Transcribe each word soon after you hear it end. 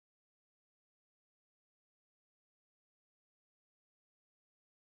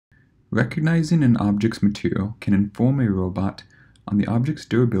Recognizing an object's material can inform a robot on the object's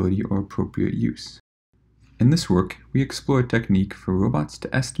durability or appropriate use. In this work, we explore a technique for robots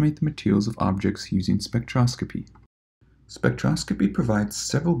to estimate the materials of objects using spectroscopy. Spectroscopy provides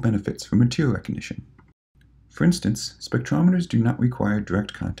several benefits for material recognition. For instance, spectrometers do not require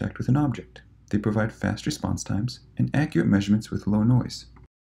direct contact with an object. They provide fast response times and accurate measurements with low noise.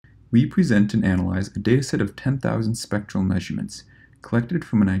 We present and analyze a dataset of 10,000 spectral measurements collected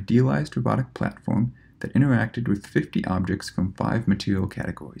from an idealized robotic platform that interacted with 50 objects from 5 material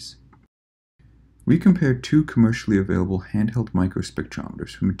categories. We compared 2 commercially available handheld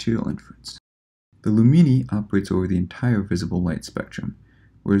microspectrometers for material inference. The Luskey operates over the entire visible light spectrum,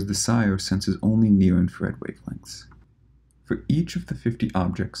 whereas the ICRA senses only near-infrared wavelengths. For each of the 50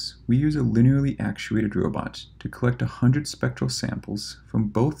 objects, we use a linearly actuated robot to collect 100 spectral samples from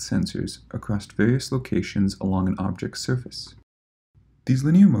both sensors across various locations along an object's surface. These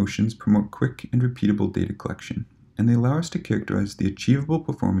linear motions promote quick and repeatable data collection, and they allow us to characterize the achievable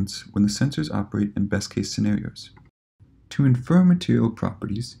performance when the sensors operate in best-case scenarios. To infer material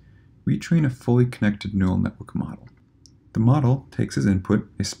properties, we train a fully connected neural network model. The model takes as input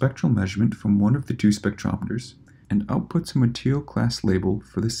a spectral measurement from one of the 2 spectrometers and outputs a material class label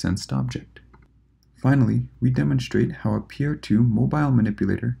for the sensed object. Finally, we demonstrate how a PR2 mobile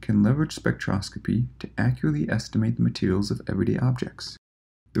manipulator can leverage spectroscopy to accurately estimate the materials of everyday objects.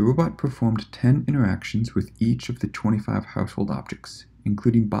 The robot performed 10 interactions with each of the 25 household objects,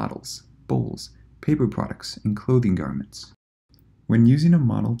 including bottles, bowls, paper products, and clothing garments. When using a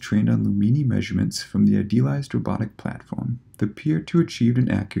model trained on Luskey measurements from the idealized robotic platform, the PR2 achieved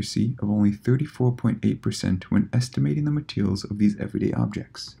an accuracy of only 34.8% when estimating the materials of these everyday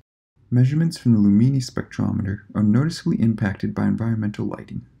objects. Measurements from the Luskey spectrometer are noticeably impacted by environmental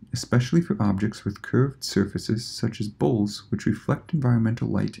lighting, especially for objects with curved surfaces such as bowls which reflect environmental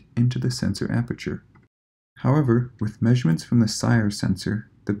light into the sensor aperture. However, with measurements from the ICRA sensor,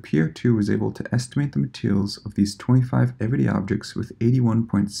 the PR2 was able to estimate the materials of these 25 everyday objects with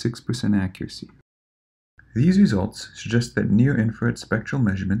 81.6% accuracy. These results suggest that near-infrared spectral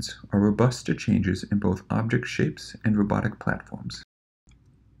measurements are robust to changes in both object shapes and robotic platforms.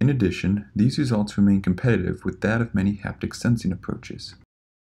 In addition, these results remain competitive with that of many haptic sensing approaches.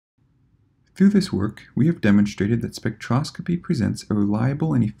 Through this work, we have demonstrated that spectroscopy presents a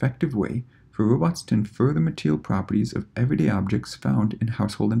reliable and effective way for robots to infer the material properties of everyday objects found in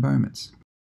household environments.